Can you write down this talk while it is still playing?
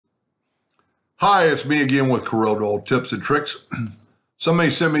Hi, it's me again with CorelDraw Tips and Tricks.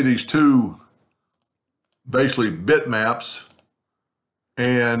 Somebody sent me these two basically bitmaps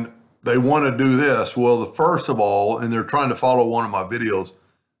and they want to do this. Well, first of all, and they're trying to follow one of my videos.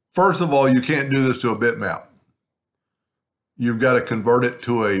 First of all, you can't do this to a bitmap. You've got to convert it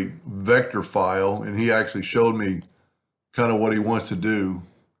to a vector file, and he actually showed me kind of what he wants to do.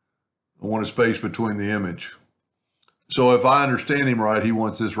 I want a space between the image. So if I understand him right, he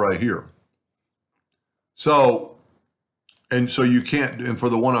wants this right here. So you can't, and for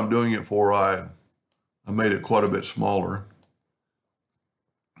the one I'm doing it for, I made it quite a bit smaller.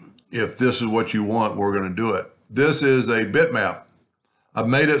 If this is what you want, we're going to do it. This is a bitmap. I've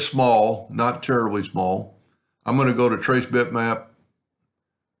made it small, not terribly small. I'm going to go to Trace Bitmap,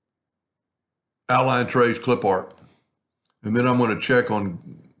 Outline Trace, Clip Art. And then I'm going to check on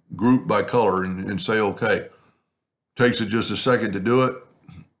Group by Color and say, okay. Takes it just a second to do it.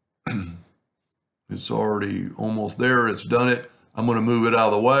 It's already almost there. It's done it. I'm going to move it out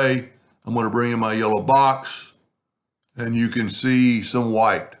of the way. I'm going to bring in my yellow box, and you can see some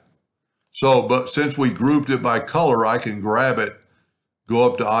white. So, but since we grouped it by color, I can grab it, go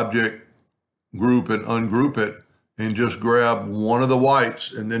up to Object, Group, and ungroup it, and just grab one of the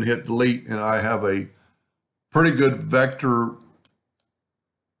whites and then hit delete, and I have a pretty good vector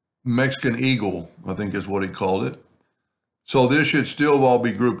Mexican eagle, I think is what he called it. So this should still all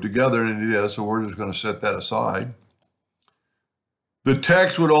be grouped together, and it is, so we're just going to set that aside. The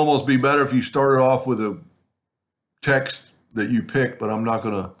text would almost be better if you started off with a text that you picked, but I'm not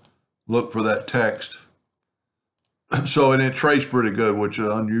going to look for that text. So, and it traced pretty good, which is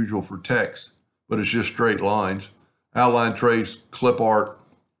unusual for text, but it's just straight lines. Outline trace, clip art,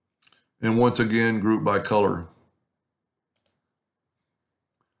 and once again, group by color.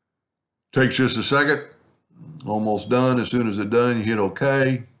 Takes just a second. Almost done. As soon as it's done, you hit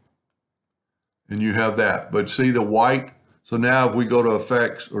OK, and you have that. But see the white? So now if we go to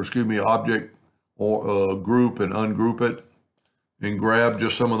Effects, or excuse me, Object, or Group, and ungroup it, and grab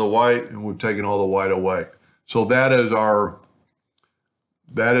just some of the white, and we've taken all the white away. So that is our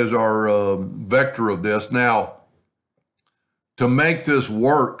vector of this. Now, to make this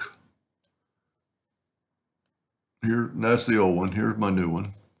work, here, that's the old one. Here's my new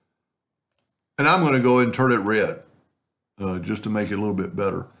one. And I'm going to go ahead and turn it red, just to make it a little bit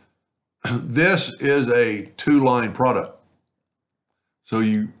better. This is a two-line product. So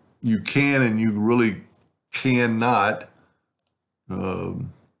you can and you really cannot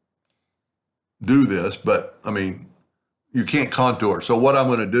do this, but I mean, you can't contour. So what I'm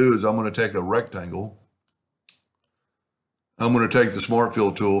going to do is I'm going to take a rectangle. I'm going to take the Smart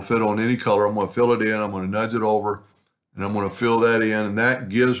Fill tool, fit on any color. I'm going to fill it in. I'm going to nudge it over. And I'm going to fill that in, and that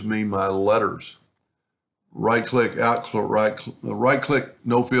gives me my letters. Right click, right click,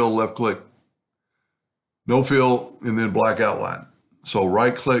 no fill, left click, no fill, and then black outline. So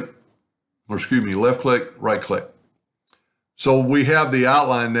right click, or excuse me, left click, right click. So we have the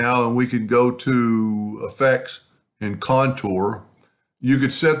outline now, and we can go to Effects and Contour. You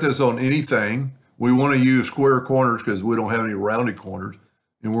could set this on anything. We want to use square corners because we don't have any rounded corners,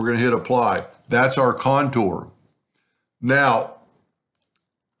 and we're going to hit Apply. That's our contour. Now,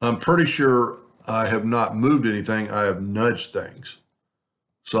 I'm pretty sure I have not moved anything. I have nudged things.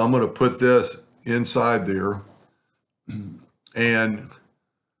 So I'm going to put this inside there. And,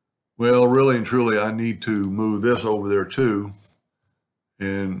 well, really and truly, I need to move this over there too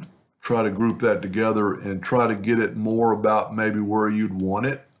and try to group that together and try to get it more about maybe where you'd want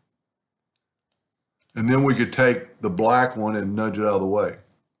it. And then we could take the black one and nudge it out of the way.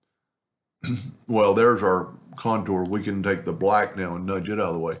 Well, there's our contour. We can take the black now and nudge it out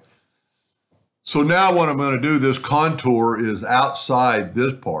of the way. So now what I'm going to do, this contour is outside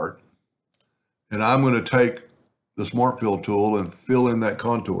this part, and I'm going to take the Smart Fill tool and fill in that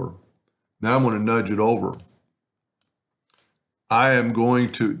contour. Now I'm going to nudge it over. I am going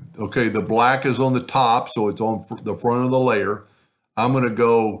to, okay, the black is on the top, so it's on the front of the layer. I'm going to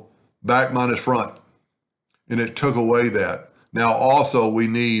go back minus front, and it took away that. Now also we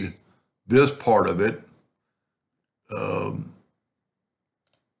need this part of it,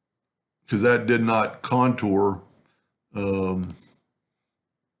 because that did not contour. Let's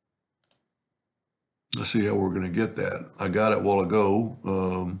see how we're going to get that. I got it a while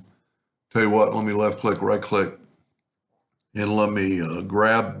ago. Tell you what, let me left click, right click, and let me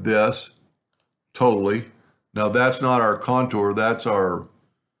grab this totally. Now that's not our contour, that's our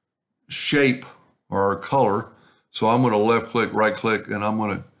shape or our color. So I'm going to left click, right click, and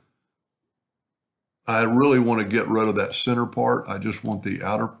I really want to get rid of that center part. I just want the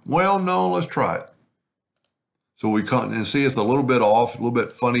outer. Well, no, let's try it. So we can't, and see, it's a little bit off, a little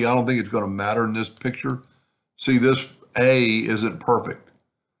bit funny. I don't think it's going to matter in this picture. See, this A isn't perfect.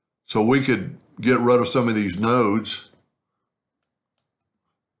 So we could get rid of some of these nodes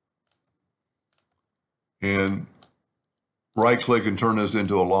and right click and turn this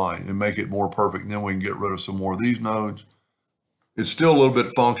into a line and make it more perfect. And then we can get rid of some more of these nodes. It's still a little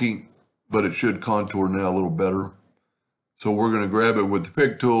bit funky, but it should contour now a little better. So we're going to grab it with the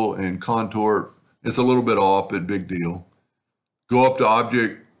pick tool and contour. It's a little bit off, but big deal. Go up to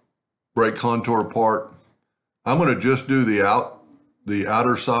Object, break contour apart. I'm going to just do the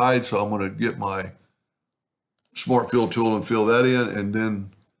outer side. So I'm going to get my Smart Fill tool and fill that in. And then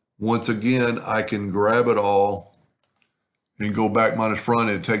once again, I can grab it all and go back minus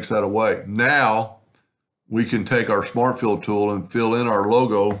front, and it takes that away. Now we can take our Smart Fill tool and fill in our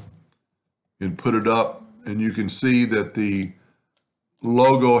logo and put it up. And you can see that the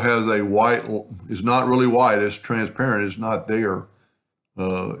logo has a white, it's not really white, it's transparent, it's not there,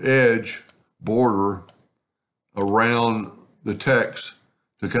 edge border around the text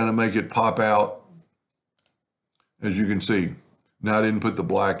to kind of make it pop out, as you can see. Now I didn't put the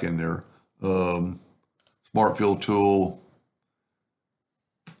black in there. Smart Fill tool,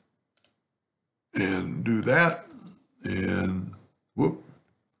 and do that, and whoop,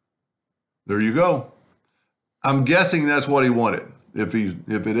 there you go. I'm guessing that's what he wanted. If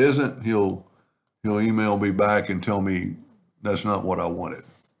it isn't, he'll email me back and tell me that's not what I wanted.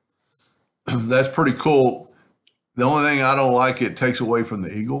 That's pretty cool. The only thing I don't like, it takes away from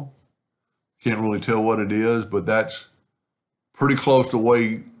the eagle. Can't really tell what it is, but that's pretty close to the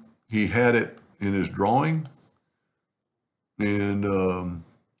way he had it in his drawing. And,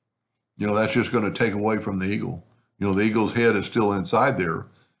 that's just going to take away from the eagle. The eagle's head is still inside there.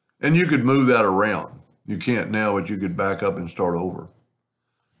 And you could move that around. You can't now, but you could back up and start over.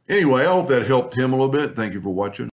 Anyway, I hope that helped him a little bit. Thank you for watching.